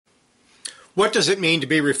What does it mean to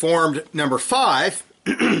be reformed? Number 5,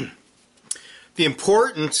 the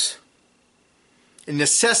importance and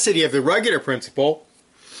necessity of the regular principle.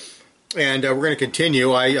 And we're going to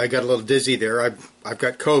continue. I got a little dizzy there. I've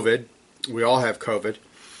got COVID. We all have COVID.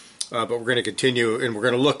 But we're going to continue, and we're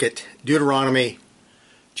going to look at Deuteronomy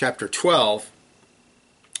chapter 12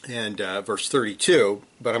 and verse 32.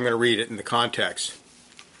 But I'm going to read it in the context.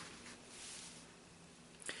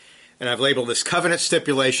 And I've labeled this Covenant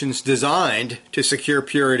Stipulations Designed to Secure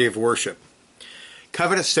Purity of Worship.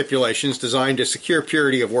 Covenant Stipulations Designed to Secure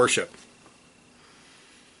Purity of Worship.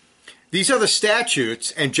 These are the statutes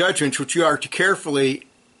and judgments which you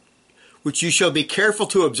shall be careful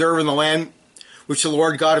to observe in the land which the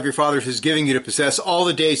Lord God of your fathers is giving you to possess all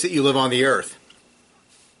the days that you live on the earth.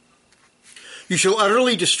 You shall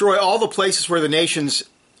utterly destroy all the places where the nations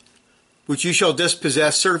which you shall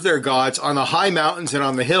dispossess serve their gods on the high mountains and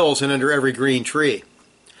on the hills and under every green tree.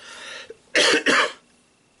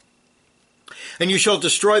 And you shall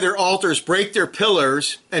destroy their altars, break their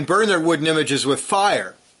pillars, and burn their wooden images with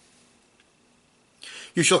fire.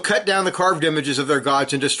 You shall cut down the carved images of their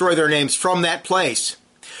gods and destroy their names from that place.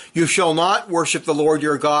 You shall not worship the Lord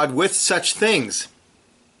your God with such things.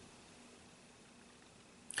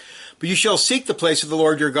 But you shall seek the place of the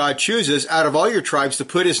Lord your God chooses out of all your tribes to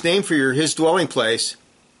put his name for his dwelling place,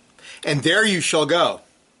 and there you shall go.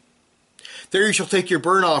 There you shall take your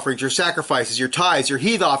burnt offerings, your sacrifices, your tithes, your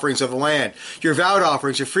heave offerings of the land, your vowed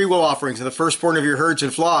offerings, your freewill offerings, and the firstborn of your herds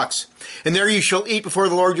and flocks. And there you shall eat before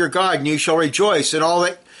the Lord your God, and you shall rejoice in all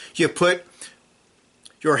that you put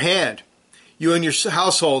your hand, you and your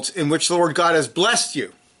households, in which the Lord God has blessed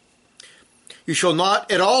you. You shall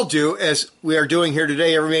not at all do as we are doing here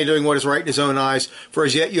today, every man doing what is right in his own eyes, for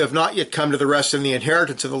as yet you have not yet come to the rest of the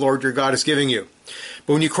inheritance of the Lord your God is giving you.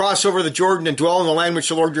 But when you cross over the Jordan and dwell in the land which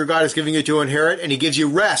the Lord your God is giving you to inherit, and he gives you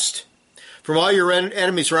rest from all your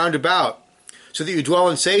enemies round about, so that you dwell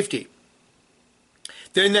in safety,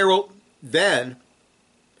 then there will be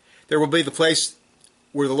the place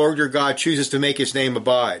where the Lord your God chooses to make his name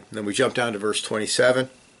abide. And then we jump down to verse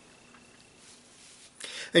 27.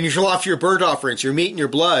 And you shall offer your burnt offerings, your meat and your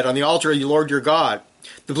blood, on the altar of the Lord your God.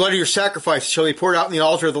 The blood of your sacrifices shall be poured out on the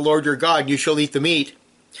altar of the Lord your God, and you shall eat the meat.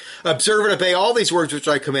 Observe and obey all these words which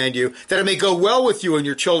I command you, that it may go well with you and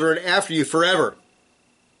your children after you forever.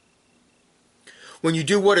 When you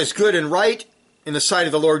do what is good and right in the sight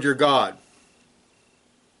of the Lord your God.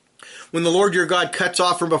 When the Lord your God cuts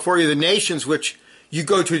off from before you the nations which you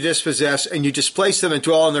go to dispossess, and you displace them and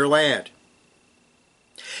dwell in their land.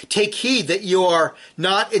 Take heed that you are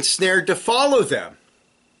not ensnared to follow them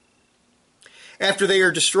after they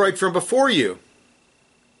are destroyed from before you,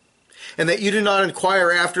 and that you do not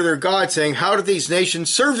inquire after their gods, saying, how do these nations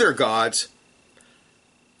serve their gods?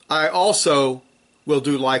 I also will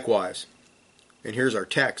do likewise. And here's our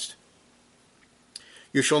text.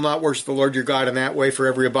 You shall not worship the Lord your God in that way, for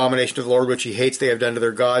every abomination of the Lord which he hates they have done to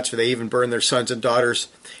their gods, for they even burn their sons and daughters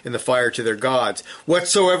in the fire to their gods.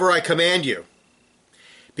 Whatsoever I command you,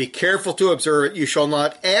 be careful to observe it. You shall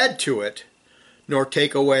not add to it, nor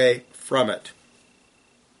take away from it.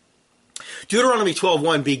 Deuteronomy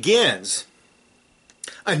 12:1 begins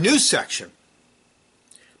a new section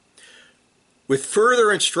with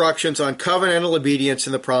further instructions on covenantal obedience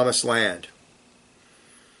in the promised land.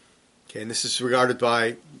 Okay, and this is regarded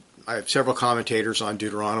by, I have several commentators on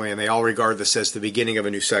Deuteronomy, and they all regard this as the beginning of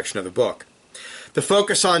a new section of the book. The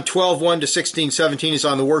focus on 12:1 to 16:17 is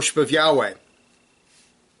on the worship of Yahweh.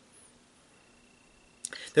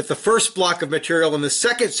 That the first block of material in the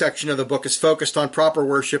second section of the book is focused on proper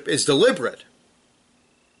worship is deliberate.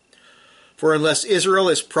 For unless Israel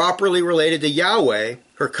is properly related to Yahweh,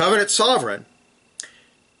 her covenant sovereign,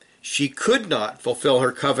 she could not fulfill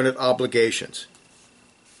her covenant obligations.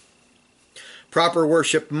 Proper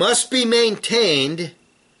worship must be maintained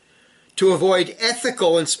to avoid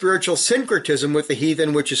ethical and spiritual syncretism with the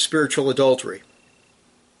heathen, which is spiritual adultery.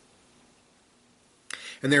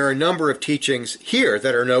 And there are a number of teachings here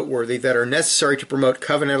that are noteworthy, that are necessary to promote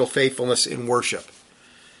covenantal faithfulness in worship.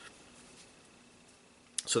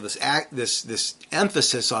 So this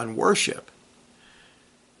emphasis on worship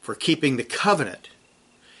for keeping the covenant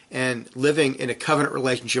and living in a covenant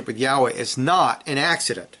relationship with Yahweh is not an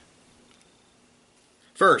accident.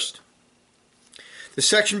 First, the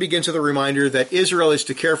section begins with a reminder that Israel is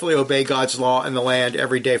to carefully obey God's law in the land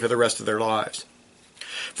every day for the rest of their lives.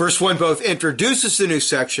 Verse 1 both introduces the new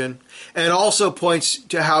section and also points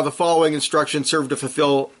to how the following instructions serve to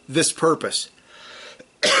fulfill this purpose.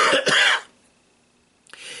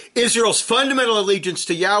 Israel's fundamental allegiance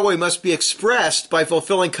to Yahweh must be expressed by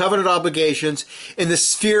fulfilling covenant obligations in the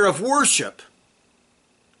sphere of worship.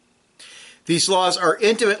 These laws are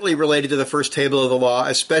intimately related to the first table of the law,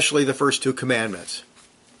 especially the first two commandments.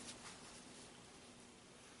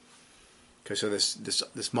 Okay, so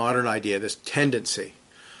this modern idea, this tendency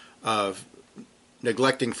of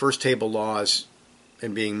neglecting first table laws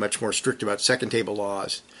and being much more strict about second table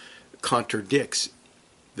laws contradicts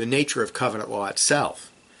the nature of covenant law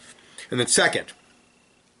itself. And then second,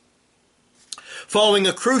 following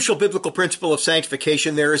a crucial biblical principle of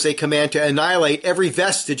sanctification, there is a command to annihilate every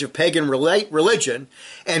vestige of pagan religion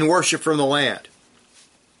and worship from the land.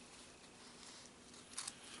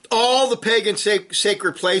 All the pagan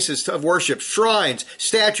sacred places of worship, shrines,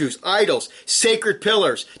 statues, idols, sacred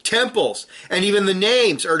pillars, temples, and even the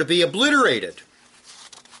names are to be obliterated.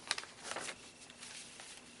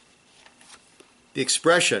 The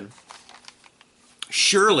expression,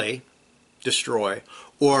 surely destroy,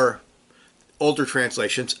 or older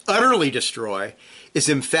translations, utterly destroy, is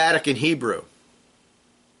emphatic in Hebrew.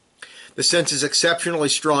 The sense is exceptionally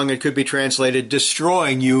strong and could be translated,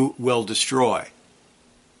 destroying you will destroy.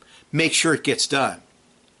 Make sure it gets done.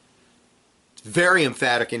 It's very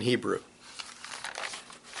emphatic in Hebrew.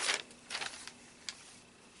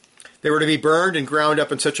 They were to be burned and ground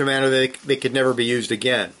up in such a manner that they could never be used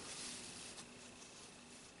again.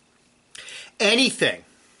 Anything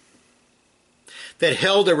that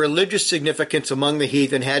held a religious significance among the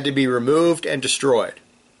heathen had to be removed and destroyed.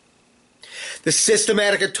 The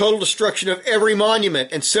systematic and total destruction of every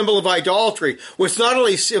monument and symbol of idolatry was not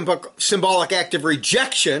only a symbolic act of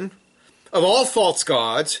rejection of all false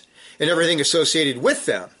gods and everything associated with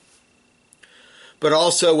them, but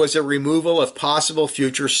also was a removal of possible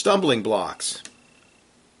future stumbling blocks.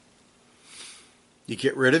 You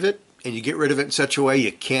get rid of it, and you get rid of it in such a way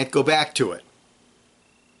you can't go back to it.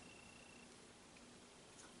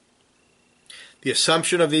 The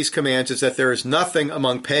assumption of these commands is that there is nothing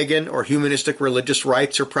among pagan or humanistic religious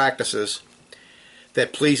rites or practices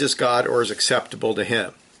that pleases God or is acceptable to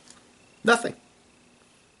Him. Nothing.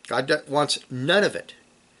 God wants none of it.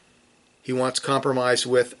 He wants compromise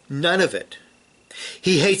with none of it.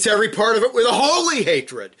 He hates every part of it with a holy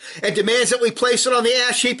hatred and demands that we place it on the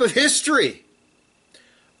ash heap of history.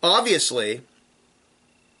 Obviously,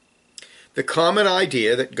 the common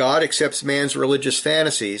idea that God accepts man's religious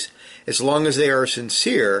fantasies as long as they are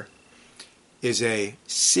sincere is a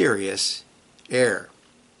serious error.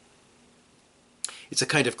 It's a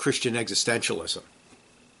kind of Christian existentialism,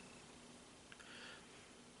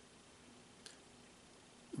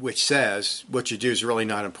 which says what you do is really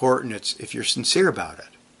not important. It's if you're sincere about it.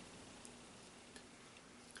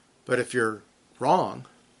 But if you're wrong,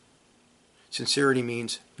 sincerity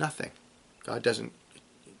means nothing. God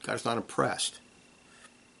is not impressed.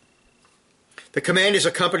 The command is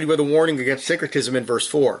accompanied with a warning against syncretism in verse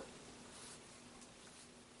 4.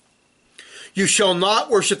 You shall not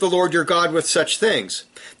worship the Lord your God with such things.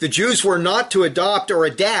 The Jews were not to adopt or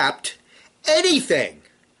adapt anything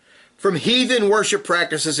from heathen worship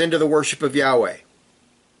practices into the worship of Yahweh.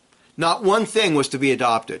 Not one thing was to be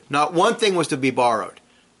adopted. Not one thing was to be borrowed.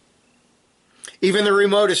 Even the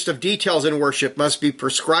remotest of details in worship must be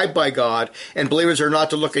prescribed by God, and believers are not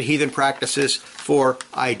to look at heathen practices for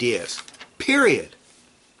ideas. Period.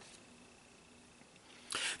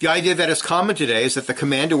 The idea that is common today is that the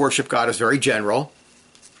command to worship God is very general,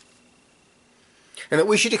 and that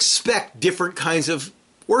we should expect different kinds of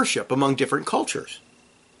worship among different cultures.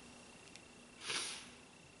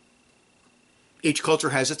 Each culture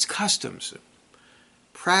has its customs,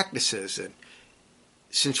 practices, and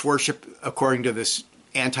since worship, according to this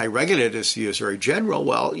anti-regulativist view, is very general,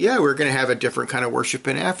 well, yeah, we're going to have a different kind of worship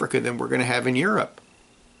in Africa than we're going to have in Europe.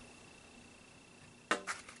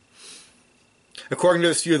 According to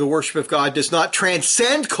this view, the worship of God does not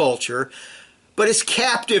transcend culture, but is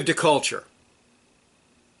captive to culture.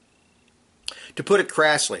 To put it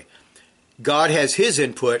crassly, God has His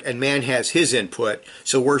input and man has his input,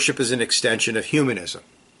 so worship is an extension of humanism.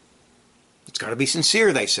 It's got to be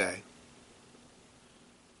sincere, they say.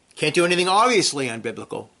 Can't do anything obviously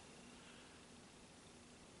unbiblical,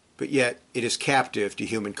 but yet it is captive to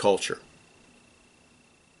human culture.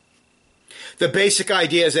 The basic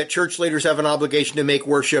idea is that church leaders have an obligation to make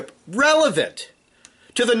worship relevant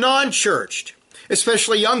to the non-churched,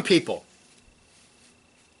 especially young people.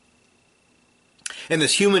 And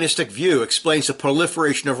this humanistic view explains the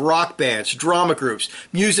proliferation of rock bands, drama groups,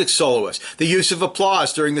 music soloists, the use of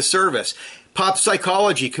applause during the service, pop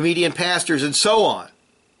psychology, comedian pastors, and so on.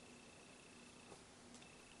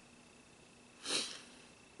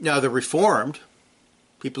 Now, the Reformed,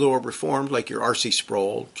 people who are Reformed, like your R.C.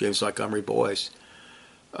 Sproul, James Montgomery Boyce,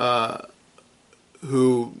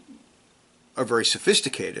 who are very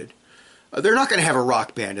sophisticated, they're not going to have a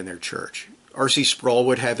rock band in their church. R.C. Sproul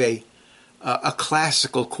would have a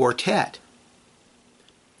classical quartet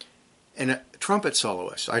and a trumpet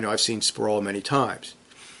soloist. I know I've seen Sproul many times.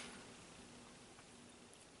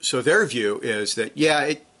 So their view is that,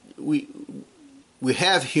 we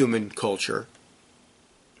have human culture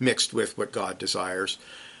mixed with what God desires,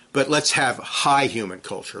 but let's have high human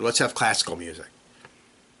culture. Let's have classical music.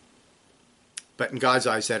 But in God's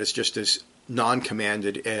eyes, that is just as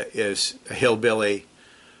non-commanded as a hillbilly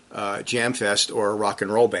jam fest or a rock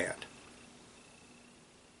and roll band.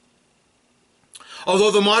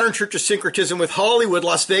 Although the modern church's syncretism with Hollywood,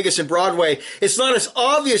 Las Vegas, and Broadway is not as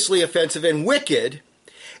obviously offensive and wicked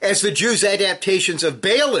as the Jews' adaptations of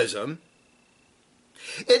Baalism,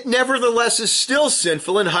 it nevertheless is still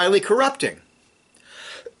sinful and highly corrupting.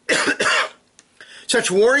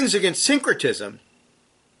 Such warnings against syncretism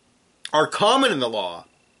are common in the law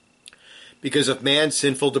because of man's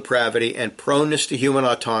sinful depravity and proneness to human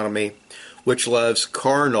autonomy, which loves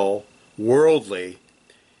carnal, worldly,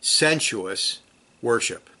 sensuous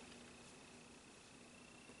worship.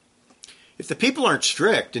 If the people aren't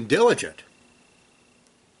strict and diligent,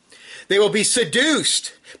 they will be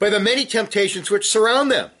seduced by the many temptations which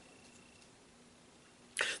surround them.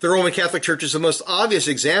 The Roman Catholic Church is the most obvious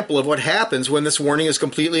example of what happens when this warning is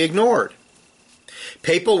completely ignored.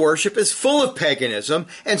 Papal worship is full of paganism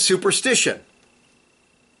and superstition.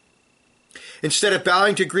 Instead of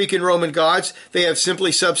bowing to Greek and Roman gods, they have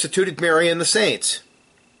simply substituted Mary and the saints.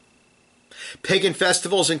 Pagan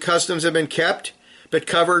festivals and customs have been kept, but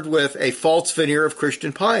covered with a false veneer of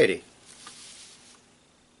Christian piety.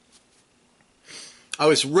 I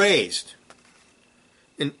was raised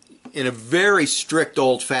in a very strict,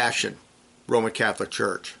 old-fashioned Roman Catholic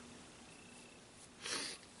Church.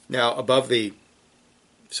 Now, above the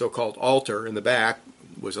so-called altar in the back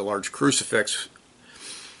was a large crucifix,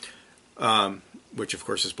 which of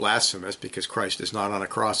course is blasphemous because Christ is not on a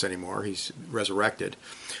cross anymore. He's resurrected.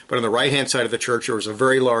 But on the right-hand side of the church, there was a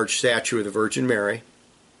very large statue of the Virgin Mary.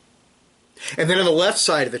 And then on the left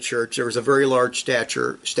side of the church, there was a very large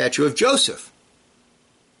statue of Joseph.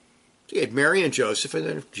 So you had Mary and Joseph, and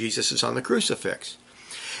then Jesus is on the crucifix.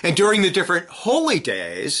 And during the different holy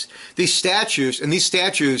days, these statues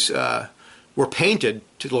were painted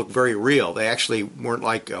to look very real. They actually weren't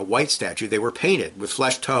like a white statue. They were painted with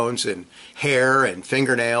flesh tones and hair and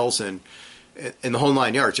fingernails and the whole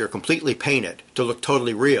nine yards. They were completely painted to look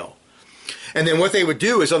totally real. And then what they would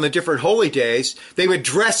do is on the different holy days, they would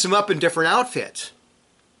dress them up in different outfits.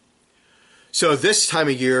 So this time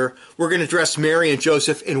of year, we're going to dress Mary and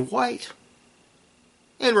Joseph in white.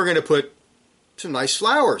 And we're going to put some nice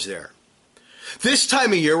flowers there. This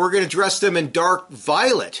time of year, we're going to dress them in dark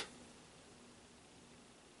violet.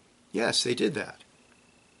 Yes, they did that.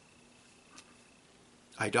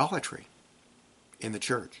 Idolatry in the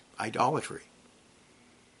church. Idolatry.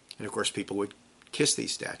 And of course, people would kiss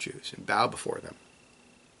these statues and bow before them.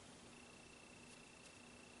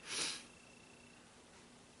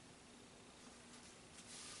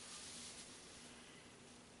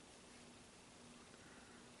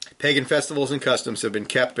 Pagan festivals and customs have been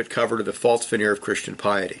kept but covered with a false veneer of Christian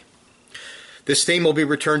piety. This theme will be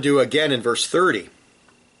returned to again in verse 30.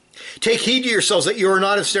 Take heed to yourselves that you are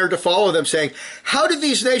not ensnared to follow them, saying, how did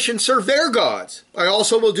these nations serve their gods? I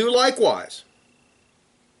also will do likewise.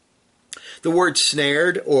 The word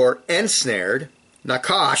snared or ensnared,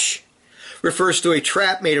 nakash, refers to a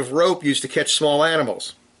trap made of rope used to catch small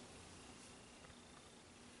animals.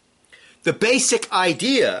 The basic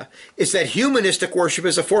idea is that humanistic worship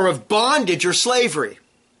is a form of bondage or slavery.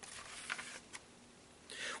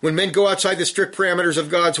 When men go outside the strict parameters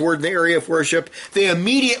of God's word in the area of worship, they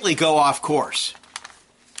immediately go off course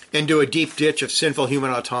into a deep ditch of sinful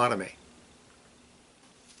human autonomy.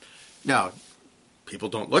 Now, people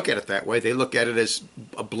don't look at it that way. They look at it as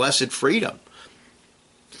a blessed freedom.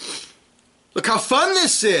 Look how fun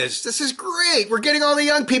this is. This is great. We're getting all the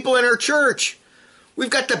young people in our church. We've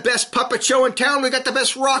got the best puppet show in town. We've got the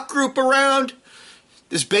best rock group around.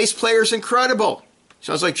 This bass player's incredible.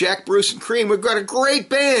 Sounds like Jack Bruce and Cream. We've got a great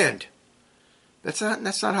band. That's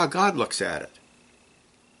not how God looks at it.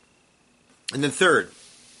 And then third,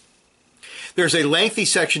 there's a lengthy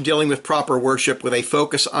section dealing with proper worship with a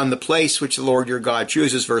focus on the place which the Lord your God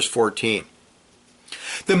chooses, verse 14.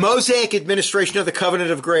 The Mosaic administration of the covenant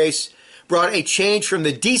of grace brought a change from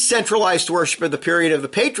the decentralized worship of the period of the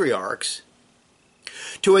patriarchs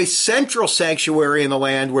to a central sanctuary in the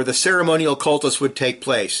land where the ceremonial cultus would take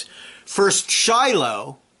place. First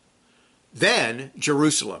Shiloh, then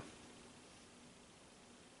Jerusalem.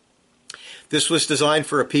 This was designed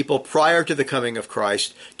for a people prior to the coming of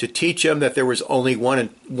Christ to teach them that there was only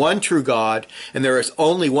one true God, and there is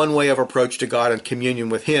only one way of approach to God and communion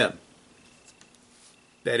with Him.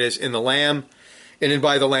 That is, in the Lamb, and in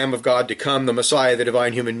by the Lamb of God to come, the Messiah, the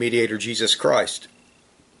divine human mediator, Jesus Christ.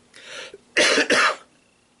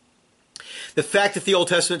 The fact that the Old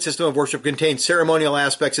Testament system of worship contains ceremonial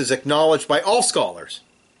aspects is acknowledged by all scholars.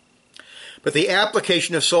 But the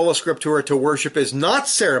application of sola scriptura to worship is not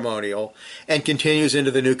ceremonial and continues into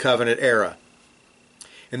the New Covenant era.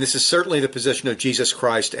 And this is certainly the position of Jesus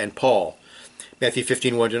Christ and Paul. Matthew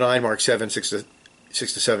 15, 1-9, Mark 7,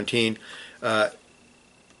 6-17,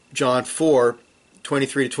 John 4,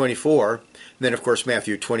 23-24, and then, of course,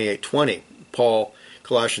 Matthew 28, 20. Paul,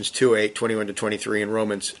 Colossians 2, 8, 21-23, and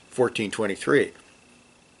Romans 14, 23.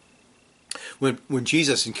 When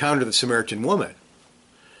Jesus encountered the Samaritan woman,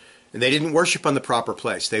 and they didn't worship on the proper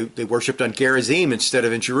place. They worshipped on Gerizim instead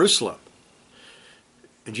of in Jerusalem.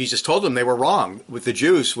 And Jesus told them they were wrong. With the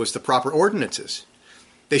Jews was the proper ordinances.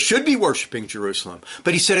 They should be worshiping Jerusalem.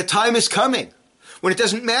 But he said a time is coming when it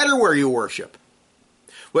doesn't matter where you worship.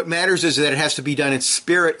 What matters is that it has to be done in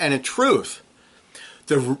spirit and in truth.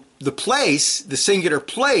 The place, the singular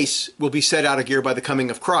place, will be set out of gear by the coming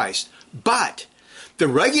of Christ. But the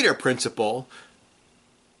regular principle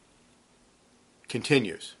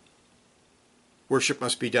continues. Worship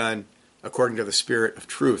must be done according to the Spirit of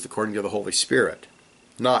truth, according to the Holy Spirit,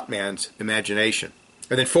 not man's imagination.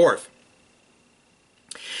 And then fourth,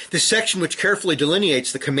 this section which carefully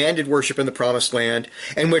delineates the commanded worship in the Promised Land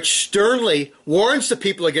and which sternly warns the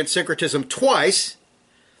people against syncretism twice,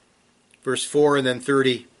 verse 4 and then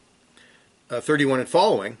 31 and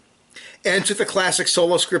following, ends with the classic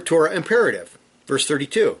sola scriptura imperative, verse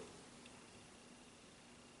 32.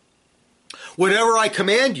 Whatever I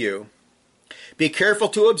command you, be careful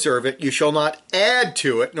to observe it. You shall not add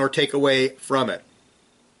to it nor take away from it.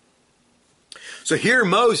 So here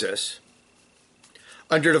Moses,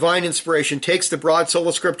 under divine inspiration, takes the broad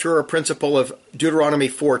sola scriptura principle of Deuteronomy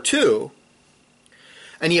 4:2,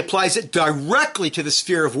 and he applies it directly to the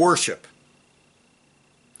sphere of worship.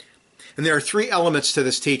 And there are three elements to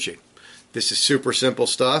this teaching. This is super simple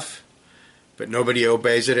stuff, but nobody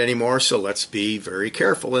obeys it anymore, so let's be very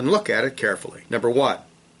careful and look at it carefully. Number one,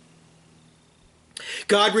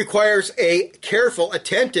 God requires a careful,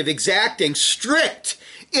 attentive, exacting, strict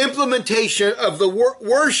implementation of the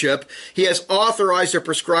worship He has authorized or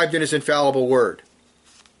prescribed in His infallible word.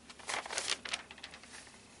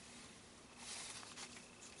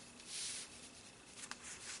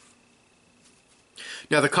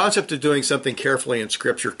 Now, the concept of doing something carefully in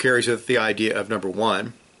Scripture carries with it the idea of, number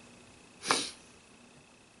one,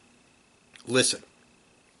 listen.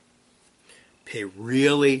 Pay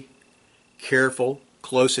really careful,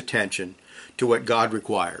 close attention to what God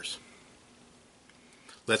requires.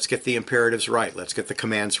 Let's get the imperatives right. Let's get the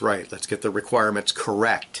commands right. Let's get the requirements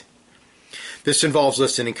correct. This involves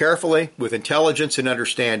listening carefully, with intelligence and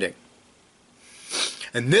understanding.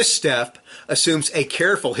 And this step assumes a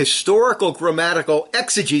careful historical grammatical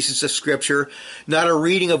exegesis of Scripture, not a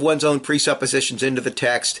reading of one's own presuppositions into the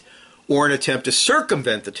text or an attempt to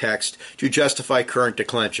circumvent the text to justify current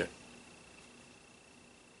declension.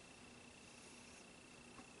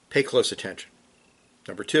 Pay close attention.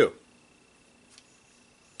 Number two,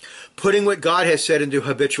 putting what God has said into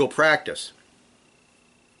habitual practice.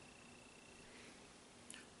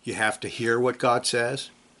 You have to hear what God says.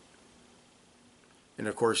 And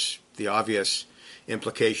of course, the obvious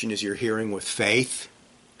implication is you're hearing with faith.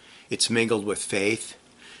 It's mingled with faith.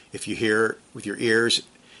 If you hear with your ears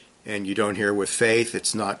and you don't hear with faith,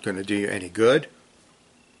 it's not going to do you any good.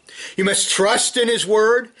 You must trust in His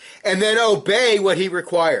word and then obey what He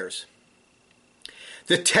requires.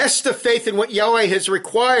 The test of faith in what Yahweh has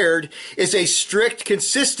required is a strict,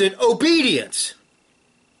 consistent obedience.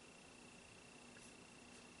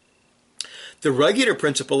 The regular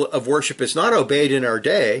principle of worship is not obeyed in our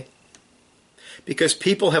day because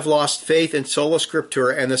people have lost faith in sola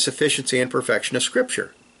scriptura and the sufficiency and perfection of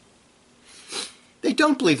Scripture. They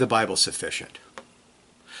don't believe the Bible is sufficient.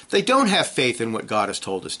 They don't have faith in what God has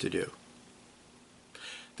told us to do.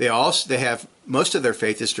 They have most of their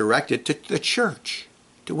faith is directed to the church,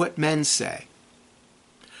 to what men say,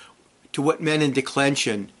 to what men in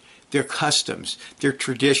declension, their customs, their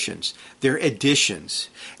traditions, their additions,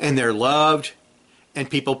 and they're loved, and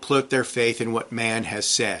people put their faith in what man has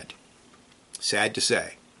said. Sad to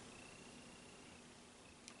say.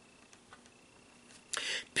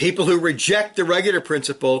 People who reject the regular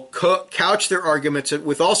principle couch their arguments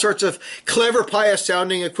with all sorts of clever,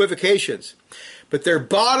 pious-sounding equivocations. But their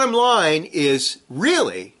bottom line is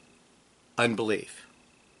really unbelief.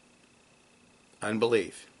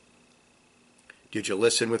 unbelief. Did you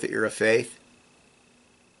listen with the ear of faith?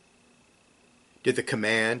 Did the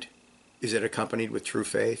command, is it accompanied with true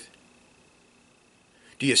faith?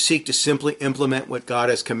 Do you seek to simply implement what God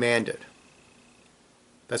has commanded?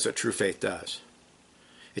 That's what true faith does.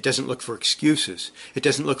 It doesn't look for excuses. It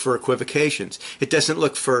doesn't look for equivocations. It doesn't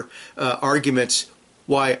look for arguments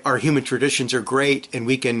why our human traditions are great and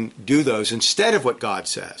we can do those instead of what God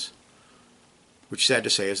says, which, sad to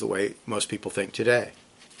say, is the way most people think today.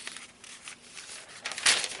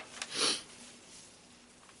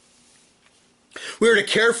 We are to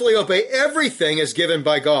carefully obey everything as given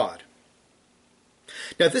by God.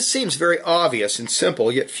 Now, this seems very obvious and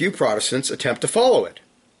simple, yet few Protestants attempt to follow it.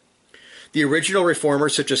 The original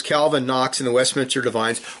reformers, such as Calvin, Knox, and the Westminster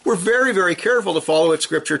Divines, were very, very careful to follow what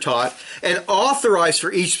Scripture taught and authorized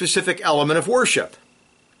for each specific element of worship.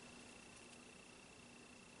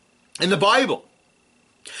 In the Bible,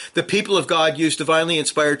 the people of God used divinely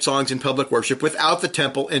inspired songs in public worship without the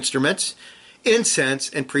temple instruments, incense,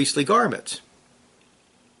 and priestly garments.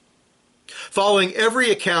 Following every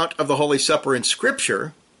account of the Holy Supper in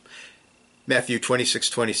Scripture, Matthew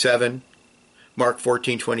 26:27, Mark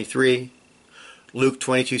 14:23, Luke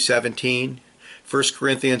 22:17, 1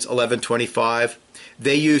 Corinthians 11:25,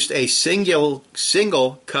 they used a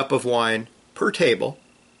single cup of wine per table,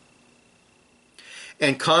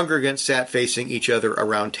 and congregants sat facing each other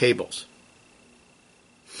around tables.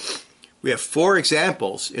 We have 4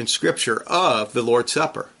 examples in Scripture of the Lord's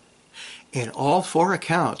Supper. In all 4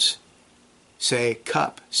 accounts, say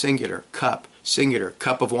cup, singular, cup, singular,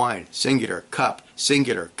 cup of wine, singular, cup,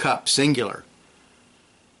 singular.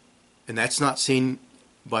 And that's not seen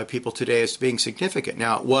by people today as being significant.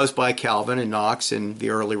 Now, it was by Calvin and Knox and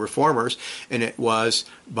the early reformers, and it was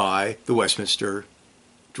by the Westminster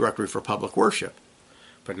Directory for Public Worship,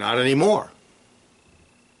 but not anymore.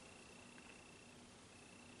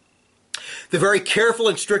 The very careful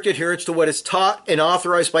and strict adherence to what is taught and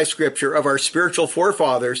authorized by Scripture of our spiritual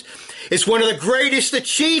forefathers is one of the greatest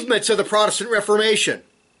achievements of the Protestant Reformation.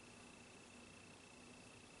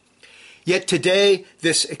 Yet today,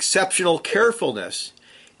 this exceptional carefulness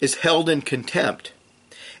is held in contempt,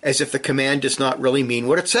 as if the command does not really mean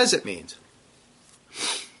what it says it means.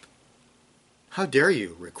 How dare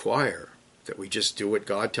you require that we just do what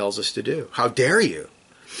God tells us to do? How dare you?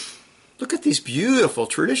 Look at these beautiful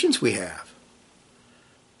traditions we have.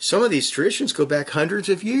 Some of these traditions go back hundreds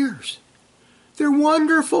of years. They're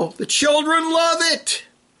wonderful. The children love it.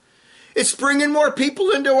 It's bringing more people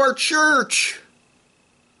into our church.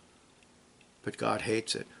 But God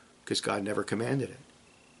hates it because God never commanded it.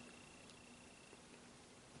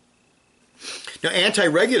 Now,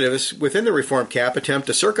 anti-regulativists within the Reformed camp attempt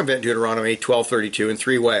to circumvent Deuteronomy 12:32 in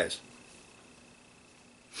 3 ways.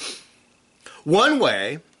 One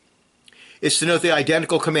way is to note the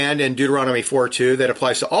identical command in Deuteronomy 4:2 that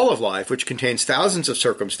applies to all of life, which contains thousands of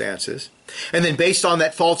circumstances, and then based on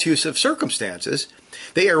that false use of circumstances,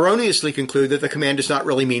 they erroneously conclude that the command does not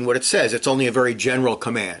really mean what it says. It's only a very general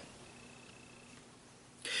command.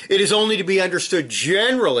 It is only to be understood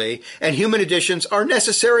generally, and human additions are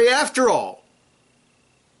necessary after all.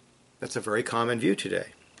 That's a very common view today.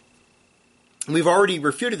 And we've already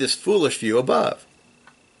refuted this foolish view above.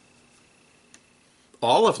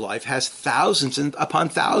 All of life has thousands upon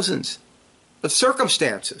thousands of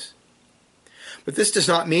circumstances. But this does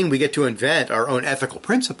not mean we get to invent our own ethical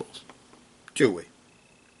principles, do we?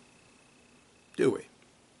 Do we?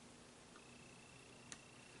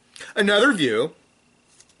 Another view,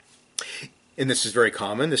 and this is very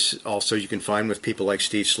common, this also you can find with people like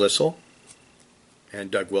Steve Schlissel and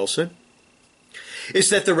Doug Wilson, is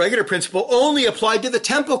that the regular principle only applied to the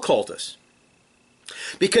temple cultus,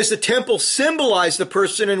 because the temple symbolized the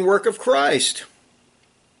person and work of Christ.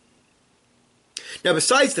 Now,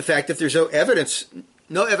 besides the fact that there's no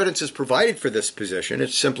evidence is provided for this position,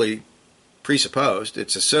 it's simply presupposed,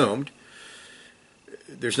 it's assumed,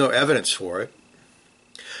 there's no evidence for it.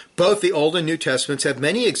 Both the Old and New Testaments have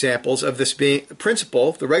many examples of this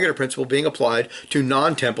principle, the regular principle, being applied to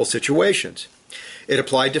non-temple situations. It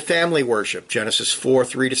applied to family worship, Genesis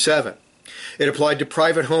 4:3-7. It applied to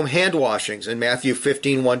private home hand washings in Matthew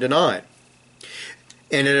 15:1-9.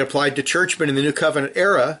 And it applied to churchmen in the New Covenant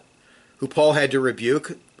era, who Paul had to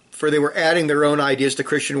rebuke, for they were adding their own ideas to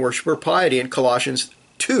Christian worship or piety in Colossians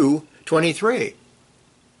 2:23.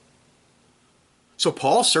 So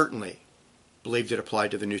Paul certainly believed it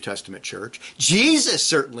applied to the New Testament church. Jesus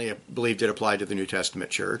certainly believed it applied to the New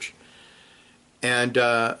Testament church. And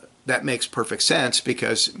that makes perfect sense,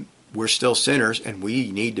 because we're still sinners and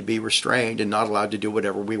we need to be restrained and not allowed to do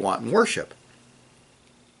whatever we want in worship.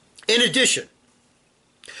 In addition,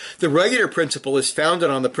 The regular principle is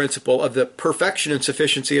founded on the principle of the perfection and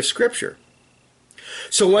sufficiency of Scripture.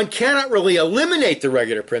 So one cannot really eliminate the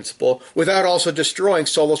regular principle without also destroying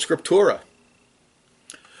sola scriptura.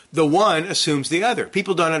 The one assumes the other.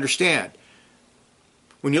 People don't understand.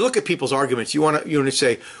 When you look at people's arguments, you want to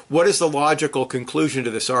say, what is the logical conclusion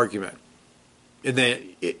to this argument? And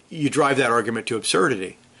then you drive that argument to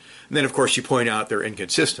absurdity. And then, of course, you point out they're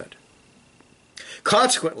inconsistent.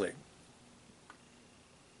 Consequently,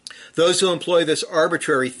 those who employ this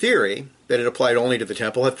arbitrary theory, that it applied only to the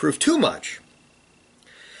temple, have proved too much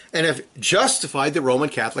and have justified the Roman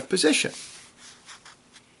Catholic position.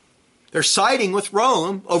 They're siding with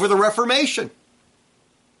Rome over the Reformation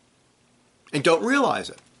and don't realize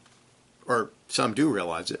it. Or some do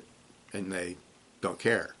realize it, and they don't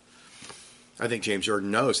care. I think James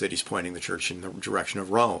Jordan knows that he's pointing the church in the direction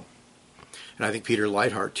of Rome. And I think Peter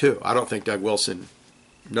Leithart, too. I don't think Doug Wilson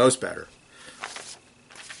knows better.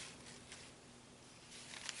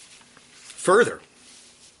 Further,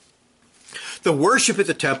 the worship at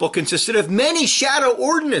the temple consisted of many shadow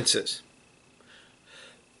ordinances.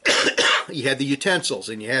 You had the utensils,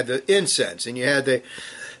 and you had the incense, and you had the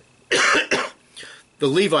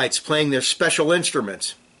Levites playing their special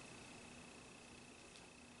instruments.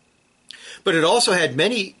 But it also had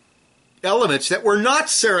many elements that were not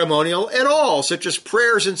ceremonial at all, such as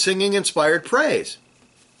prayers and singing inspired praise.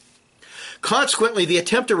 Consequently, the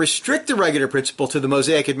attempt to restrict the regular principle to the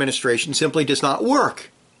Mosaic administration simply does not work.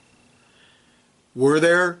 Were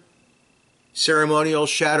there ceremonial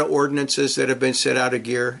shadow ordinances that have been set out of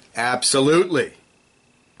gear? Absolutely.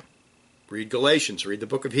 Read Galatians, read the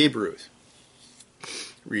book of Hebrews,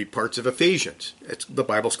 read parts of Ephesians. The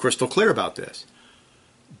Bible's crystal clear about this.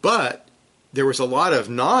 But there was a lot of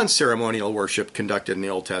non-ceremonial worship conducted in the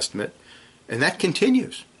Old Testament, and that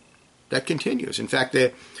continues. That continues. In fact,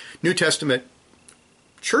 the New Testament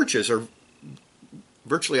churches are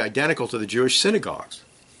virtually identical to the Jewish synagogues.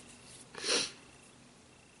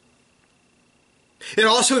 It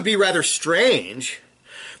also would be rather strange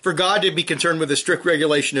for God to be concerned with the strict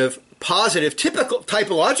regulation of positive, typical,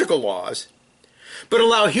 typological laws, but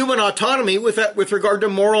allow human autonomy with regard to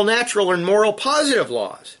moral natural and moral positive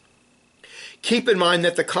laws. Keep in mind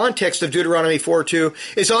that the context of Deuteronomy 4:2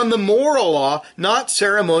 is on the moral law, not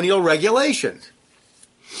ceremonial regulations.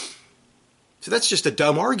 So that's just a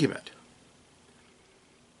dumb argument.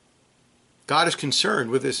 God is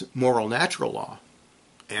concerned with his moral natural law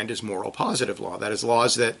and his moral positive law. That is,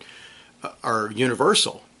 laws that are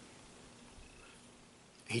universal.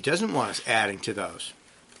 He doesn't want us adding to those.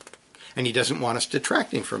 And he doesn't want us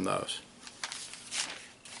detracting from those.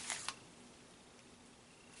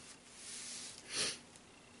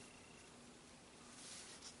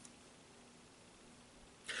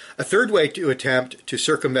 A third way to attempt to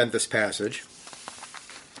circumvent this passage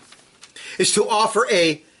is to offer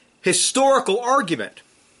a historical argument.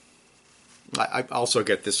 I also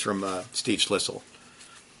get this from Steve Schlissel.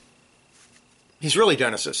 He's really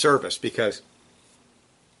done us a service because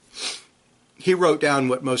he wrote down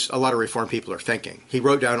what a lot of Reformed people are thinking. He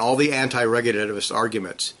wrote down all the anti-regulativist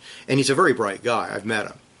arguments, and he's a very bright guy. I've met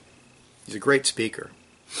him. He's a great speaker.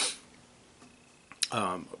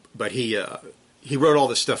 But he wrote all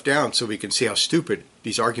this stuff down so we can see how stupid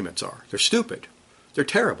these arguments are. They're stupid. They're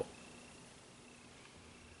terrible.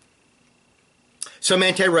 Some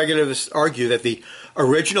anti-regulativists argue that the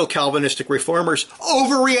original Calvinistic reformers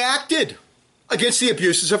overreacted against the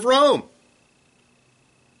abuses of Rome.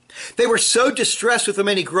 They were so distressed with the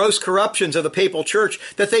many gross corruptions of the papal church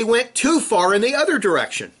that they went too far in the other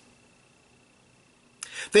direction.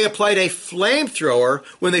 They applied a flamethrower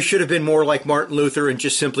when they should have been more like Martin Luther and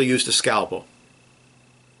just simply used a scalpel.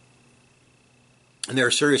 And there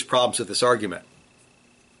are serious problems with this argument.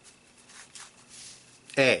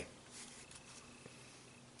 A.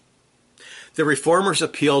 The Reformers'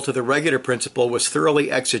 appeal to the regular principle was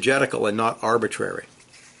thoroughly exegetical and not arbitrary.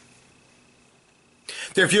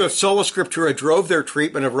 Their view of sola scriptura drove their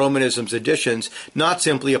treatment of Romanism's additions, not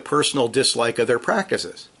simply a personal dislike of their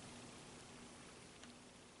practices.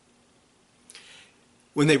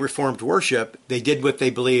 When they reformed worship, they did what they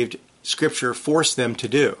believed Scripture forced them to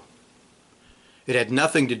do. It had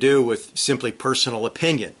nothing to do with simply personal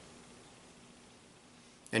opinion.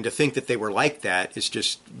 And to think that they were like that is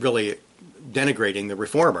just really denigrating the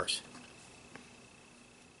reformers.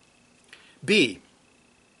 B.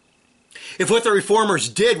 If what the reformers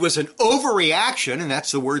did was an overreaction, and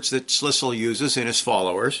that's the words that Schlissel uses in his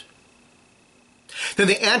followers, then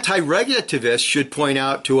the anti-regulativists should point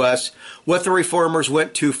out to us what the reformers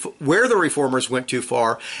where the reformers went too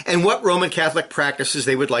far, and what Roman Catholic practices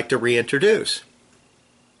they would like to reintroduce.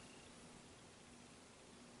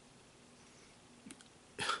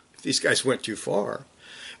 These guys went too far.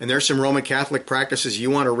 And there's some Roman Catholic practices you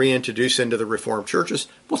want to reintroduce into the Reformed churches.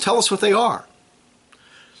 Well, tell us what they are.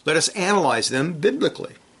 Let us analyze them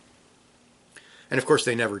biblically. And of course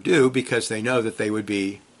they never do, because they know that they would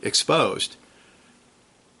be exposed.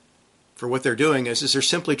 For what they're doing is they're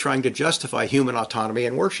simply trying to justify human autonomy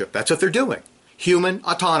in worship. That's what they're doing. Human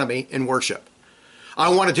autonomy in worship. I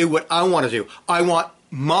want to do what I want to do. I want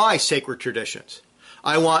my sacred traditions.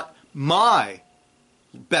 I want my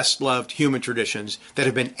best loved human traditions that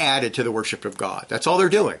have been added to the worship of God. That's all they're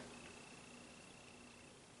doing.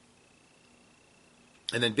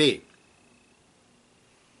 And then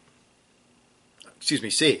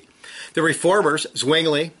C. The Reformers,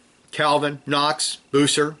 Zwingli, Calvin, Knox,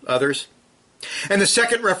 Bucer, others, and the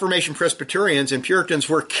Second Reformation Presbyterians and Puritans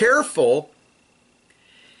were careful,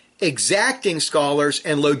 exacting scholars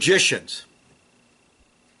and logicians.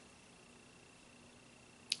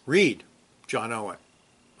 Read John Owen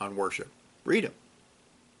on worship. Read him.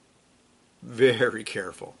 Very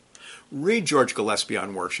careful. Read George Gillespie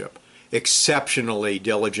on worship. Exceptionally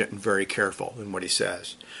diligent and very careful in what he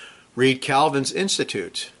says. Read Calvin's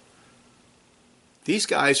Institutes. These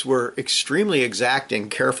guys were extremely exacting,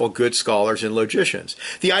 careful, good scholars and logicians.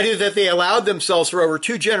 The idea that they allowed themselves for over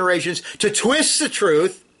 2 generations to twist the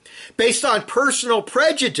truth based on personal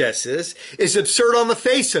prejudices is absurd on the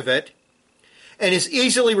face of it, and is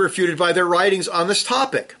easily refuted by their writings on this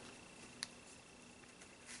topic.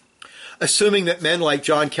 Assuming that men like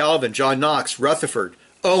John Calvin, John Knox, Rutherford,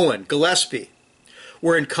 Owen, Gillespie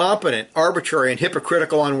were incompetent, arbitrary, and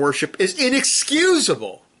hypocritical on worship is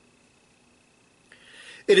inexcusable.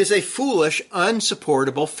 It is a foolish,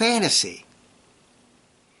 unsupportable fantasy.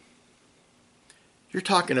 You're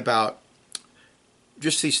talking about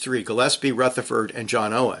just these 3, Gillespie, Rutherford, and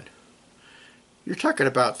John Owen. You're talking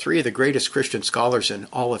about 3 of the greatest Christian scholars in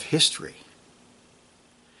all of history,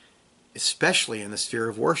 especially in the sphere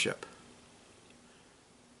of worship.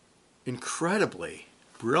 Incredibly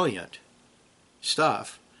brilliant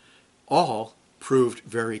stuff, all proved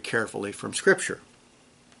very carefully from Scripture.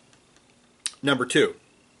 Number 2.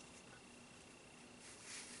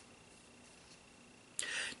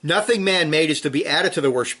 Nothing man-made is to be added to the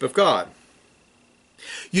worship of God.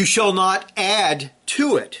 You shall not add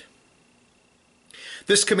to it.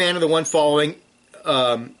 This command of the one following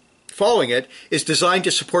it is designed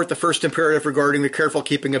to support the first imperative regarding the careful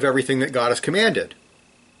keeping of everything that God has commanded.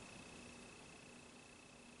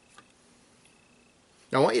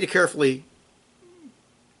 Now, I want you to carefully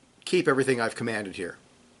keep everything I've commanded here.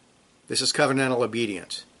 This is covenantal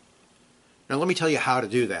obedience. Now, let me tell you how to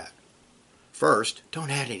do that. First,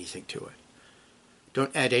 don't add anything to it.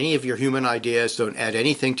 Don't add any of your human ideas. Don't add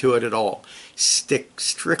anything to it at all. Stick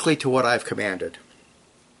strictly to what I've commanded.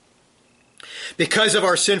 Because of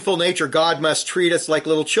our sinful nature, God must treat us like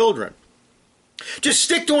little children. Just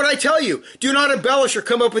stick to what I tell you. Do not embellish or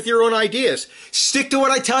come up with your own ideas. Stick to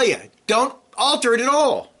what I tell you. Don't alter it at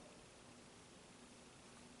all.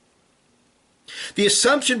 The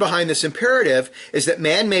assumption behind this imperative is that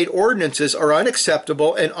man-made ordinances are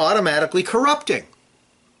unacceptable and automatically corrupting.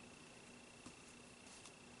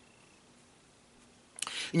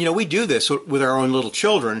 And, we do this with our own little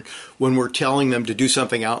children when we're telling them to do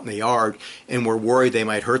something out in the yard and we're worried they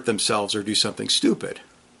might hurt themselves or do something stupid.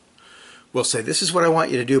 We'll say, this is what I want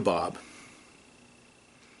you to do, Bob.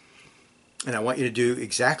 And I want you to do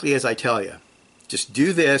exactly as I tell you. Just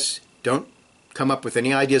do this. Don't come up with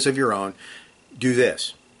any ideas of your own. Do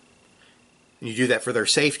this. And you do that for their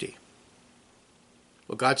safety.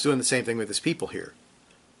 Well, God's doing the same thing with his people here.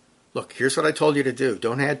 Look, here's what I told you to do.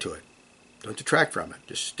 Don't add to it. Don't detract from it.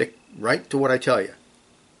 Just stick right to what I tell you.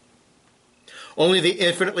 Only the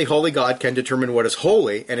infinitely holy God can determine what is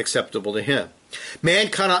holy and acceptable to him. Man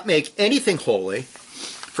cannot make anything holy,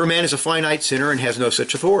 for man is a finite sinner and has no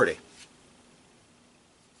such authority.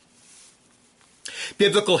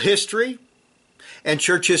 Biblical history and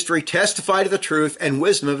church history testify to the truth and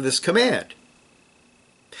wisdom of this command.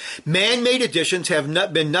 Man-made additions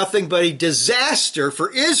have been nothing but a disaster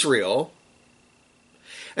for Israel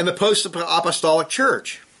and the post-apostolic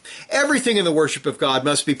church. Everything in the worship of God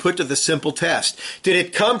must be put to the simple test. Did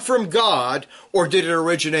it come from God or did it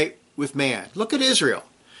originate with man? Look at Israel.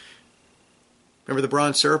 Remember the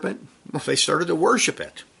bronze serpent? Well, they started to worship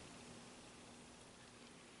it.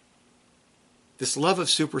 This love of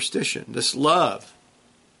superstition, this love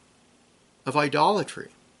of idolatry.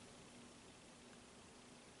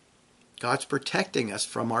 God's protecting us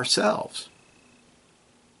from ourselves.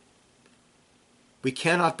 We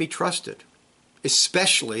cannot be trusted,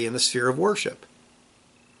 especially in the sphere of worship.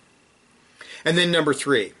 And then number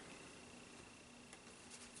 3.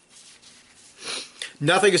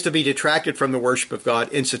 Nothing is to be detracted from the worship of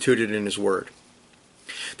God instituted in his word.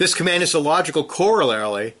 This command is a logical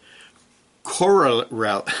corollary, sorry,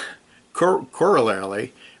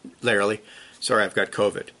 I've got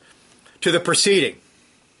COVID, to the preceding.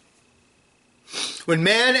 When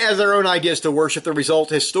man has their own ideas to worship, the result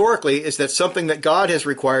historically is that something that God has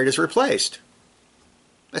required is replaced.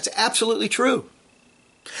 That's absolutely true.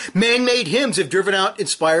 Man-made hymns have driven out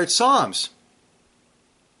inspired psalms.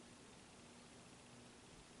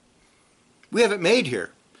 We have it made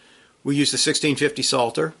here. We use the 1650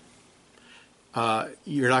 Psalter.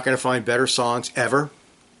 You're not going to find better songs ever.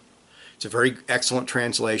 It's a very excellent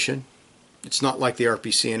translation. It's not like the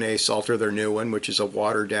RPCNA Psalter, their new one, which is a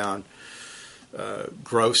watered-down,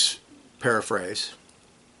 gross paraphrase.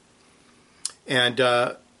 And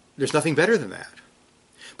there's nothing better than that.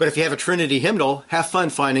 But if you have a Trinity hymnal, have fun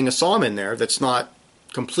finding a psalm in there that's not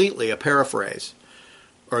completely a paraphrase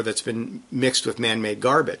or that's been mixed with man-made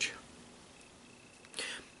garbage.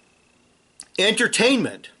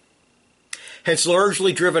 Entertainment has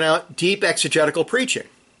largely driven out deep exegetical preaching.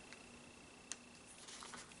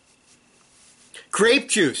 Grape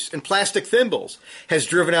juice and plastic thimbles has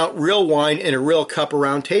driven out real wine in a real cup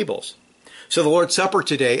around tables. So the Lord's Supper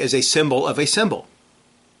today is a symbol of a symbol.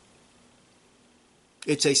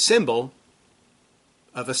 It's a symbol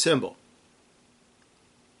of a symbol.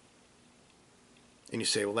 And you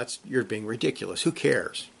say, well, you're being ridiculous. Who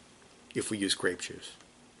cares if we use grape juice?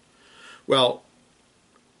 Well,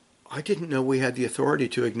 I didn't know we had the authority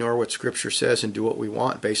to ignore what Scripture says and do what we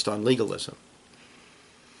want based on legalism.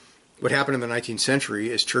 What happened in the 19th century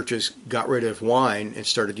is churches got rid of wine and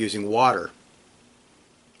started using water.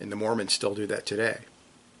 And the Mormons still do that today.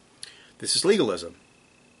 This is legalism.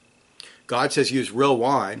 God says use real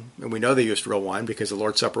wine, and we know they used real wine because the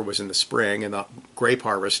Lord's Supper was in the spring and the grape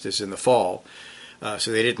harvest is in the fall.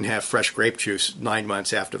 So they didn't have fresh grape juice 9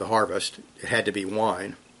 months after the harvest. It had to be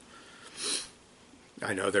wine.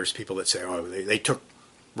 I know there's people that say, oh, they took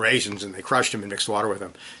raisins and they crushed them and mixed water with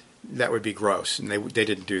them. That would be gross, and they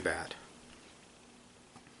didn't do that.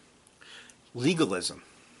 Legalism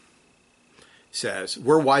says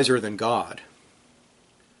we're wiser than God,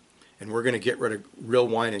 and we're going to get rid of real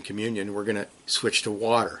wine and communion. We're going to switch to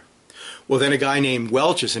water. Well, then a guy named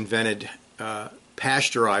Welch's invented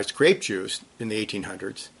pasteurized grape juice in the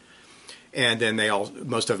 1800s, and then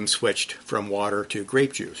most of them switched from water to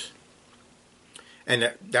grape juice.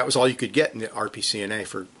 And that was all you could get in the RPCNA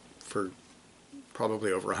for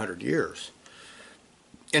probably over 100 years.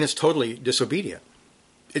 And it's totally disobedient.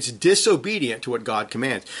 It's disobedient to what God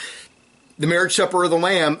commands. The marriage supper of the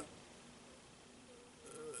Lamb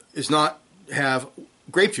does not have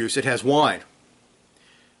grape juice, it has wine.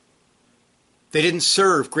 They didn't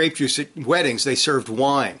serve grape juice at weddings, they served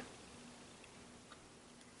wine.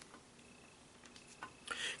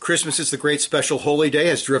 Christmas is the great special holy day,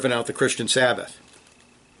 has driven out the Christian Sabbath.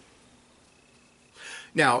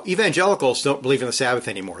 Now, evangelicals don't believe in the Sabbath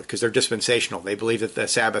anymore because they're dispensational. They believe that the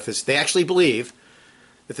Sabbath they actually believe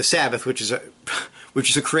that the Sabbath, which is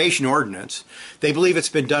a creation ordinance, they believe it's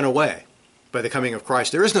been done away by the coming of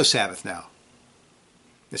Christ. There is no Sabbath now.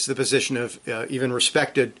 It's the position of even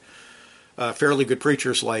respected, fairly good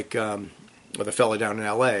preachers like the fellow down in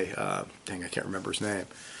L.A. I can't remember his name.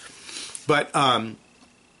 But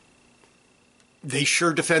they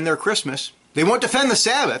sure defend their Christmas. They won't defend the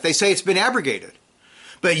Sabbath. They say it's been abrogated.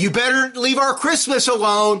 But you better leave our Christmas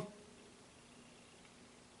alone.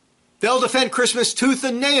 They'll defend Christmas tooth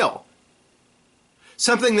and nail.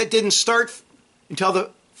 Something that didn't start until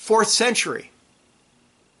the 4th century.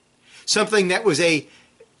 Something that was a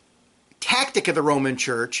tactic of the Roman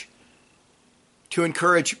Church to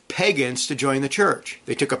encourage pagans to join the church.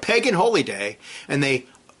 They took a pagan holy day and they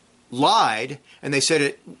lied and they said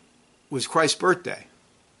it was Christ's birthday.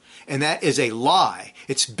 And that is a lie.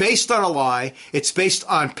 It's based on a lie. It's based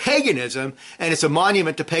on paganism, and it's a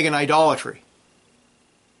monument to pagan idolatry.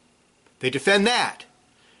 They defend that,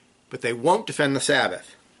 but they won't defend the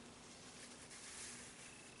Sabbath.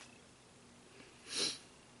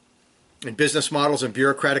 And business models and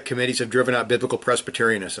bureaucratic committees have driven out biblical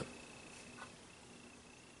Presbyterianism.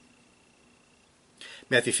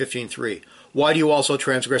 Matthew 15:3. Why do you also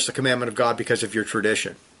transgress the commandment of God because of your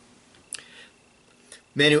tradition?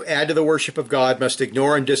 Men who add to the worship of God must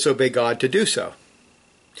ignore and disobey God to do so.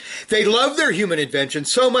 They love their human invention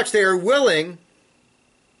so much they are willing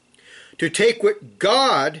to take what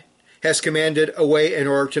God has commanded away in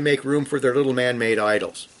order to make room for their little man-made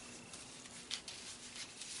idols.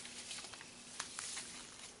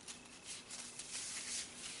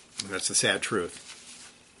 And that's the sad truth.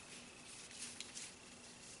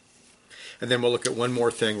 And then we'll look at one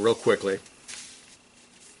more thing real quickly.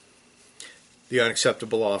 the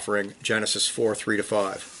unacceptable offering, Genesis 4,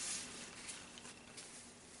 3-5.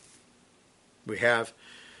 We have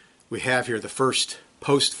here the first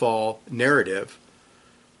post-fall narrative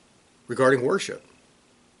regarding worship.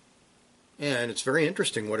 And it's very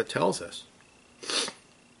interesting what it tells us.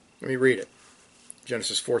 Let me read it.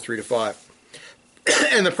 Genesis 4, 3-5.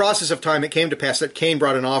 In the process of time it came to pass that Cain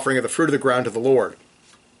brought an offering of the fruit of the ground to the Lord.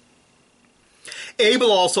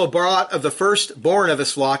 Abel also brought of the firstborn of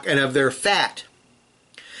his flock and of their fat.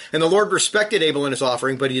 And the Lord respected Abel in his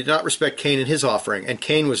offering, but he did not respect Cain in his offering. And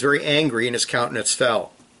Cain was very angry, and his countenance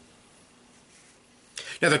fell.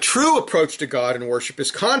 Now, the true approach to God and worship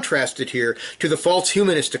is contrasted here to the false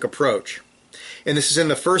humanistic approach. And this is in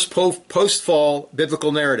the first post-fall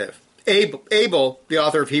biblical narrative. Abel, the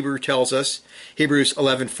author of Hebrews tells us, Hebrews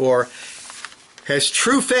 11:4, has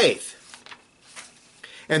true faith,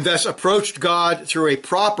 and thus approached God through a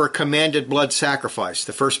proper commanded blood sacrifice,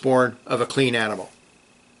 the firstborn of a clean animal,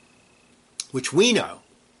 which we know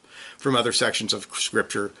from other sections of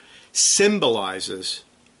Scripture symbolizes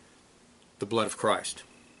the blood of Christ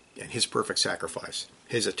and his perfect sacrifice,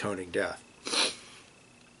 his atoning death.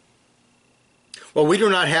 Well, we do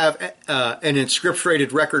not have an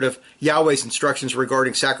inscripturated record of Yahweh's instructions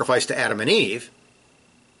regarding sacrifice to Adam and Eve.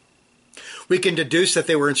 We can deduce that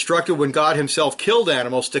they were instructed when God himself killed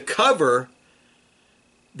animals to cover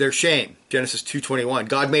their shame. Genesis 2:21.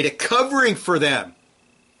 God made a covering for them.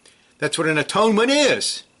 That's what an atonement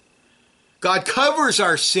is. God covers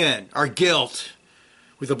our sin, our guilt,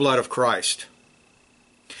 with the blood of Christ.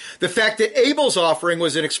 The fact that Abel's offering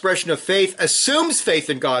was an expression of faith assumes faith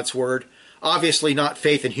in God's word, obviously not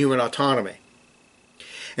faith in human autonomy.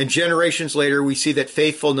 And generations later, we see that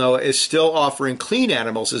faithful Noah is still offering clean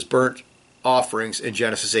animals as burnt offerings in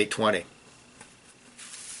Genesis 8:20.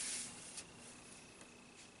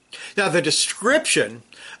 Now, the description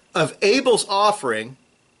of Abel's offering,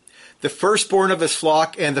 the firstborn of his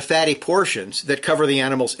flock and the fatty portions that cover the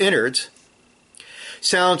animal's innards,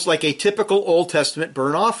 sounds like a typical Old Testament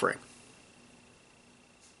burnt offering.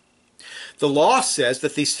 The law says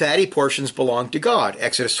that these fatty portions belong to God.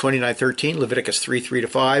 Exodus 29:13, Leviticus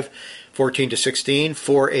 3:3-5, 14-16,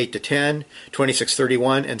 4:8-10,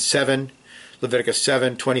 26:31, and 7, Leviticus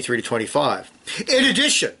 7:23-25. In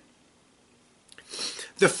addition,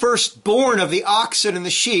 the firstborn of the oxen and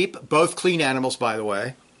the sheep, both clean animals by the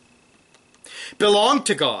way, belonged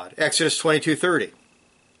to God. Exodus 22:30.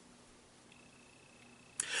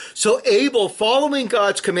 So Abel, following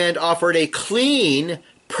God's command, offered a clean,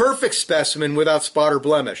 perfect specimen without spot or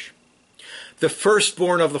blemish, the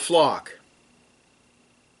firstborn of the flock.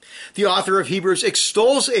 The author of Hebrews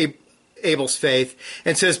extols Abel's faith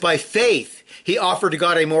and says, by faith he offered to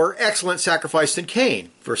God a more excellent sacrifice than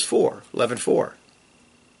Cain. Verse 4, 11:4.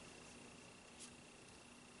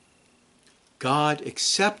 God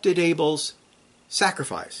accepted Abel's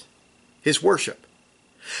sacrifice, his worship,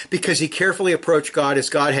 because he carefully approached God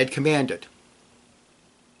as God had commanded.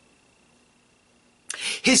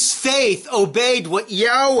 His faith obeyed what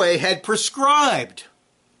Yahweh had prescribed.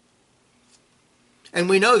 And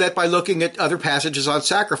we know that by looking at other passages on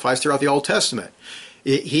sacrifice throughout the Old Testament.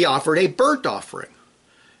 He offered a burnt offering.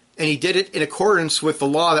 And he did it in accordance with the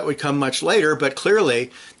law that would come much later, but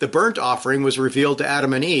clearly the burnt offering was revealed to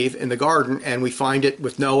Adam and Eve in the garden, and we find it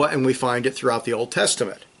with Noah, and we find it throughout the Old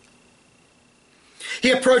Testament. He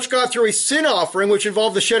approached God through a sin offering, which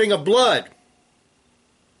involved the shedding of blood.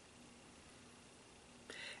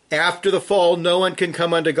 After the fall, no one can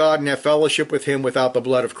come unto God and have fellowship with him without the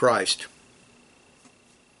blood of Christ.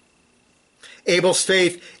 Abel's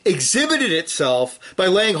faith exhibited itself by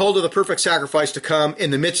laying hold of the perfect sacrifice to come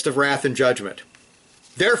in the midst of wrath and judgment.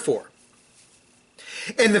 Therefore,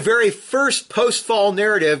 in the very first post-fall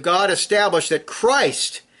narrative, God established that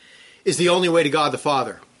Christ is the only way to God the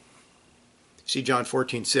Father. See John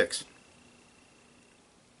 14:6.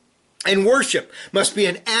 And worship must be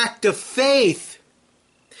an act of faith.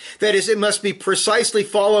 That is, it must be precisely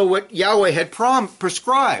follow what Yahweh had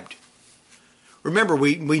prescribed. Remember,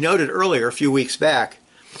 we noted earlier, a few weeks back,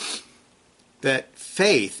 that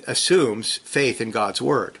faith assumes faith in God's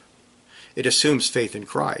Word. It assumes faith in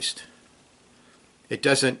Christ. It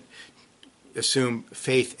doesn't assume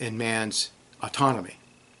faith in man's autonomy.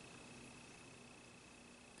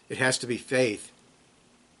 It has to be faith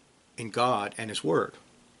in God and His Word.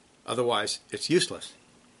 Otherwise, it's useless.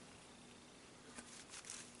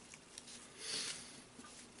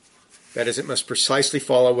 That is, it must precisely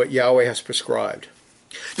follow what Yahweh has prescribed.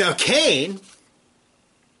 Now, Cain,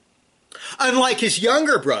 unlike his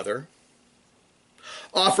younger brother,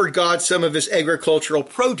 offered God some of his agricultural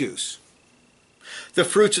produce, the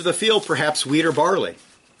fruits of the field, perhaps wheat or barley.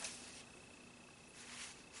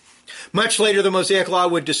 Much later, the Mosaic Law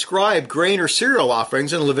would describe grain or cereal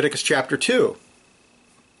offerings in Leviticus chapter 2.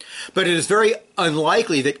 But it is very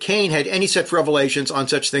unlikely that Cain had any such revelations on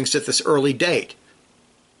such things at this early date.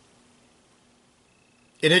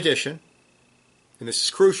 In addition, and this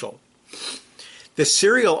is crucial, the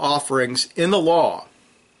cereal offerings in the law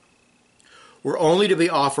were only to be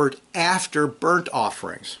offered after burnt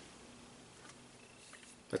offerings.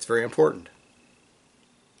 That's very important.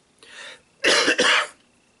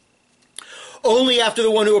 Only after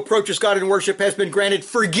the one who approaches God in worship has been granted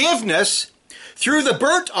forgiveness through the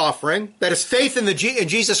burnt offering, that is faith in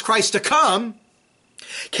Jesus Christ to come,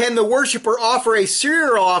 can the worshiper offer a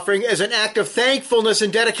cereal offering as an act of thankfulness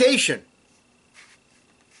and dedication.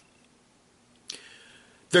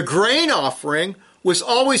 The grain offering was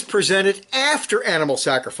always presented after animal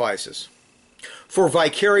sacrifices, for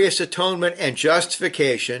vicarious atonement and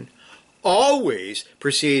justification always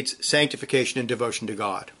precedes sanctification and devotion to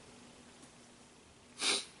God.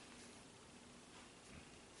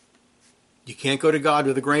 You can't go to God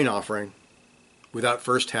with a grain offering without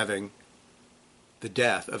first having the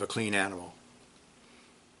death of a clean animal.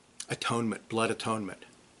 Atonement, blood atonement.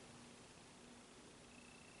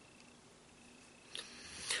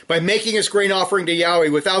 By making his grain offering to Yahweh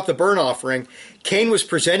without the burnt offering, Cain was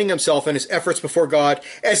presenting himself and his efforts before God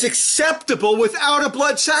as acceptable without a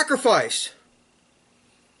blood sacrifice.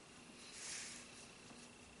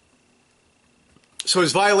 So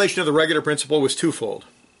his violation of the regular principle was twofold.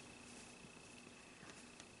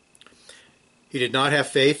 He did not have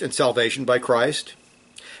faith in salvation by Christ,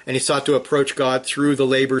 and he sought to approach God through the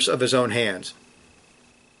labors of his own hands.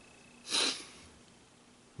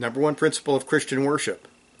 Number one principle of Christian worship,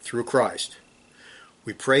 through Christ.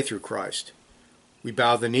 We pray through Christ. We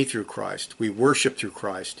bow the knee through Christ. We worship through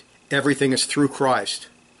Christ. Everything is through Christ.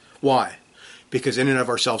 Why? Because in and of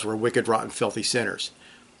ourselves we're wicked, rotten, filthy sinners.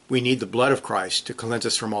 We need the blood of Christ to cleanse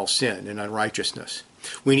us from all sin and unrighteousness.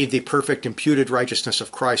 We need the perfect imputed righteousness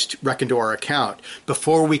of Christ reckoned to our account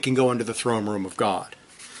before we can go into the throne room of God.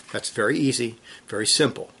 That's very easy, very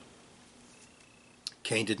simple.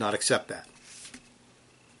 Cain did not accept that.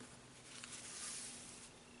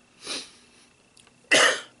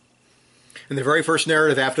 In the very first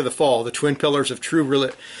narrative after the fall, the twin pillars of true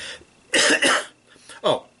religion.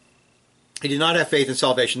 He did not have faith in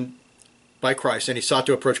salvation by Christ, and he sought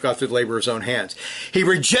to approach God through the labor of his own hands. He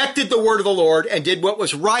rejected the word of the Lord and did what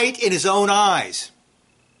was right in his own eyes.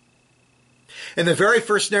 In the very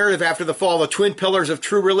first narrative after the fall, the twin pillars of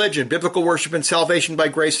true religion, biblical worship and salvation by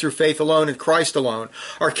grace through faith alone in Christ alone,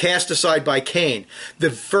 are cast aside by Cain, the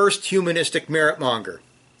first humanistic merit-monger.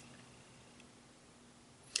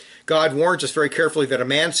 God warns us very carefully that a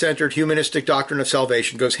man-centered humanistic doctrine of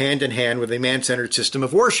salvation goes hand in hand with a man-centered system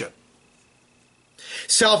of worship.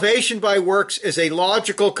 Salvation by works is a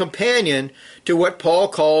logical companion to what Paul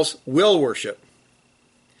calls will worship,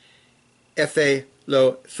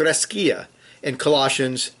 ephilothreskia, in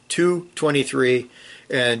Colossians 2:23,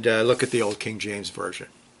 and look at the old King James Version.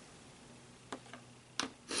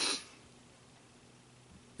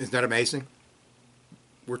 Isn't that amazing?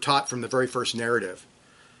 We're taught from the very first narrative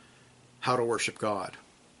how to worship God.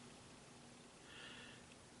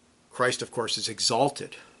 Christ, of course, is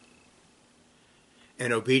exalted.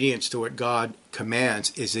 And obedience to what God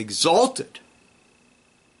commands is exalted.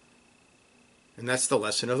 And that's the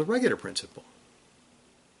lesson of the regular principle.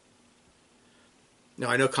 Now,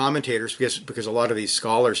 I know commentators, because a lot of these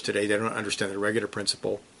scholars today, they don't understand the regular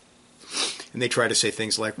principle. And they try to say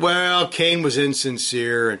things like, well, Cain was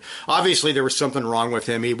insincere, and obviously there was something wrong with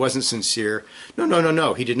him. He wasn't sincere.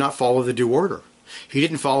 No. He did not follow the due order. He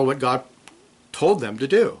didn't follow what God told them to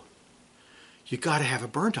do. You got to have a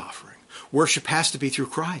burnt offering. Worship has to be through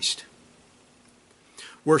Christ.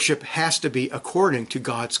 Worship has to be according to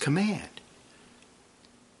God's command.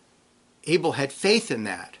 Abel had faith in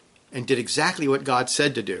that and did exactly what God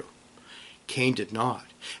said to do. Cain did not.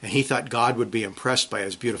 And he thought God would be impressed by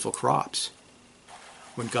his beautiful crops,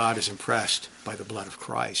 when God is impressed by the blood of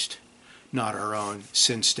Christ, not our own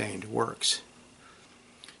sin-stained works.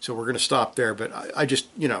 So we're going to stop there, but I just,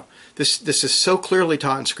 this is so clearly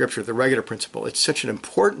taught in Scripture, the regular principle. It's such an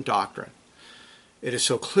important doctrine. It is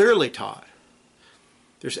so clearly taught.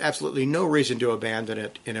 There's absolutely no reason to abandon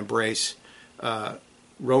it and embrace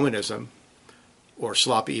Romanism or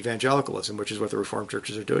sloppy evangelicalism, which is what the Reformed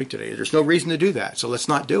churches are doing today. There's no reason to do that, so let's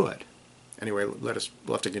not do it. Anyway, we'll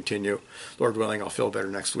have to continue. Lord willing, I'll feel better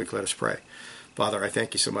next week. Let us pray. Father, I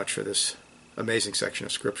thank you so much for this amazing section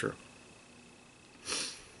of Scripture.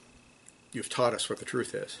 You've taught us what the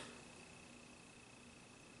truth is.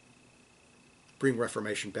 Bring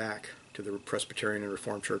Reformation back to the Presbyterian and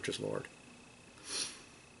Reformed churches, Lord.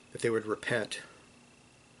 that they would repent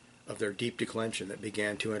of their deep declension that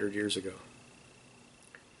began 200 years ago,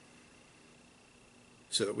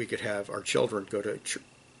 so that we could have our children go to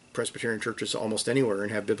Presbyterian churches almost anywhere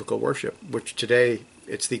and have biblical worship, which today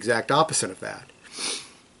it's the exact opposite of that.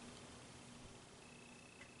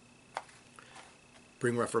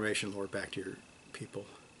 Bring Reformation, Lord, back to your people.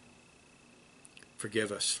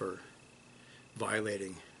 Forgive us for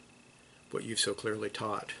violating what you've so clearly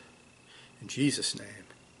taught. In Jesus' name,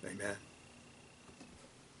 amen.